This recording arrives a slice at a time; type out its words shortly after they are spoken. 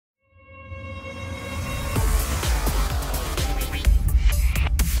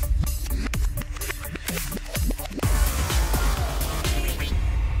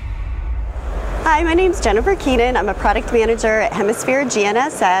Hi, my name is Jennifer Kennan. I'm a product manager at Hemisphere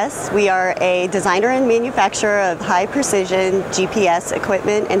GNSS. We are a designer and manufacturer of high precision GPS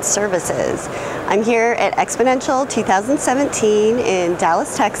equipment and services. I'm here at Xponential 2017 in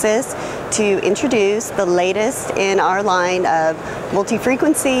Dallas, Texas to introduce the latest in our line of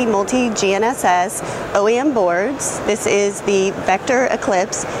multi-frequency, multi-GNSS OEM boards. This is the Vector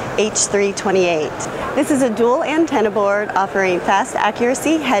Eclipse H328. This is a dual antenna board offering fast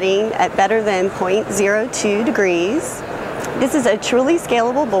accuracy heading at better than 0.02 degrees. This is a truly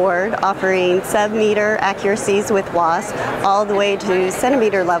scalable board offering sub-meter accuracies with WASP all the way to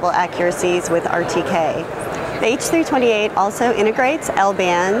centimeter level accuracies with RTK. The H328 also integrates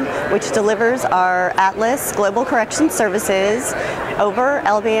L-band, which delivers our Atlas global correction services over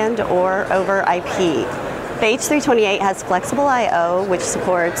L-band or over IP. The H328 has flexible I/O, which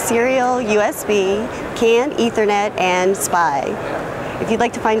supports serial, USB, CAN, Ethernet, and SPI. If you'd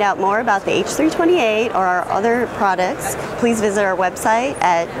like to find out more about the H328 or our other products, please visit our website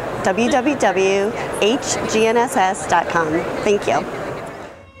at www.hgnss.com. Thank you.